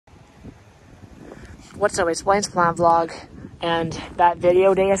what's up? It's Blaine's Plant Vlog, and that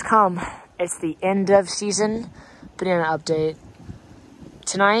video day has come. It's the end of season banana update.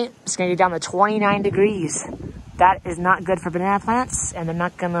 Tonight, it's gonna get down to 29 degrees. That is not good for banana plants, and they're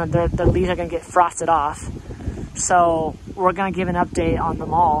not gonna, the leaves are gonna get frosted off. So we're gonna give an update on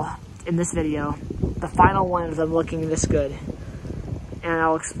them all in this video. The final one of them looking this good. And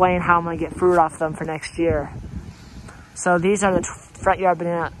I'll explain how I'm gonna get fruit off them for next year. So these are the front yard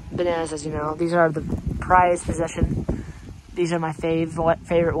bananas, as you know. These are the prized possession. These are my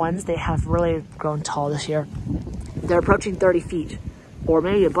favorite ones. They have really grown tall this year. They're approaching 30 feet, or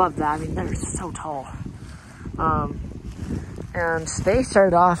maybe above that. I mean, they're so tall. And they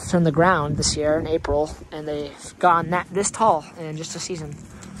started off from the ground this year in April, and they've gone this tall in just a season.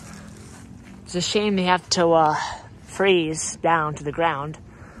 It's a shame they have to freeze down to the ground,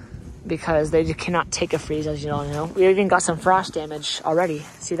 because they just cannot take a freeze, as you all know. We even got some frost damage already.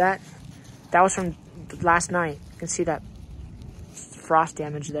 See that? That was from last night. You can see that frost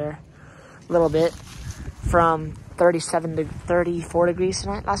damage there a little bit, from 37 to 34 degrees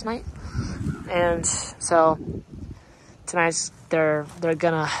last night. And so tonight's they're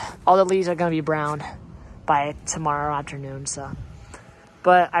gonna, all the leaves are gonna be brown by tomorrow afternoon. So,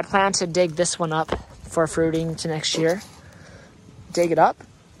 but I plan to dig this one up for fruiting to next year. Dig it up,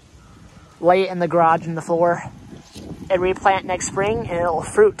 lay it in the garage in the floor, and replant next spring, and it'll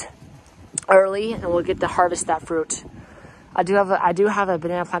fruit early, and we'll get to harvest that fruit. I do have a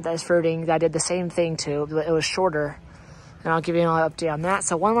banana plant that is fruiting that I did the same thing to, but it was shorter, and I'll give you an update on that.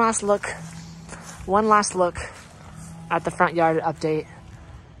 So one last look at the front yard update.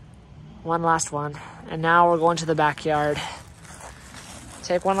 One last one, and now we're going to the backyard.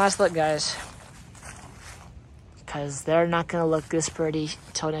 Take one last look, guys, because they're not gonna look this pretty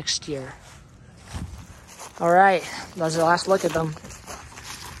till next year. All right, that's the last look at them.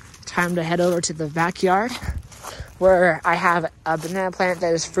 Time to head over to the backyard, where I have a banana plant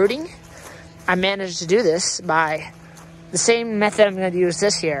that is fruiting. I managed to do this by the same method I'm going to use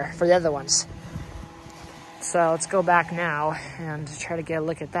this year for the other ones. So let's go back now and try to get a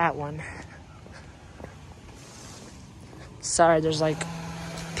look at that one. Sorry, there's like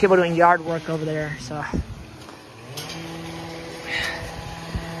people doing yard work over there, so.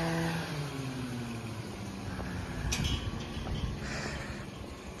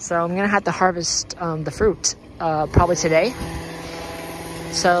 So I'm gonna have to harvest the fruit probably today.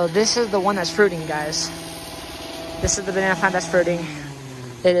 So this is the one that's fruiting, guys. This is the banana plant that's fruiting.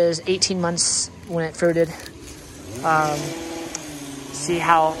 It is 18 months when it fruited. See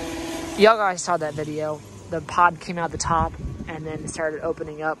how, y'all guys saw that video. The pod came out the top and then it started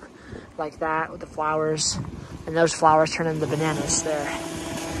opening up like that with the flowers, and those flowers turn into bananas there.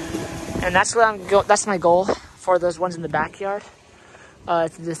 And that's what that's my goal for those ones in the backyard.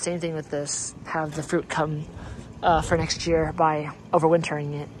 It's the same thing with this. Have the fruit come for next year by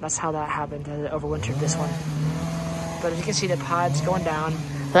overwintering it. That's how that happened. I overwintered this one. But as you can see, the pod's going down.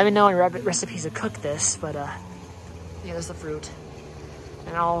 Let me know in recipes to cook this. But yeah, there's the fruit.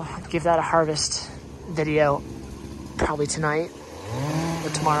 And I'll give that a harvest video probably tonight or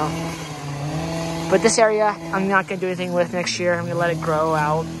tomorrow. But this area, I'm not going to do anything with next year. I'm going to let it grow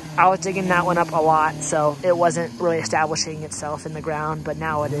out. I was digging that one up a lot, so it wasn't really establishing itself in the ground, but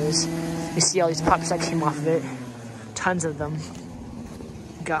now it is. You see all these pups that came off of it. Tons of them.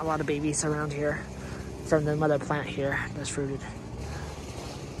 Got a lot of babies around here from the mother plant here that's fruited.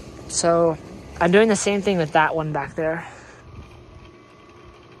 So I'm doing the same thing with that one back there.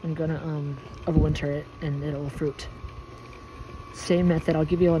 I'm going to overwinter it, and it'll fruit. Same method. I'll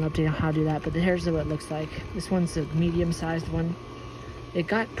give you an update on how to do that, but here's what it looks like. This one's a medium-sized one. It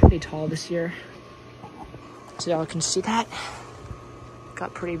got pretty tall this year, so y'all can see that.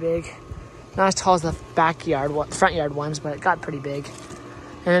 Got pretty big. Not as tall as the front yard ones, but it got pretty big.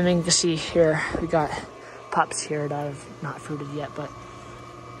 And then you can see here, we got pups here that have not fruited yet, but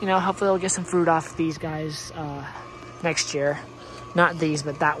you know, hopefully we'll get some fruit off these guys next year. Not these,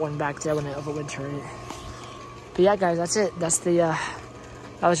 but that one back there when I overwintered it. But yeah, guys, that's it. That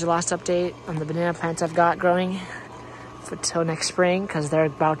was your last update on the banana plants I've got growing until next spring, because they're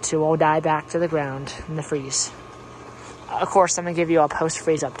about to all die back to the ground in the freeze. Of course, I'm going to give you a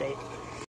post-freeze update.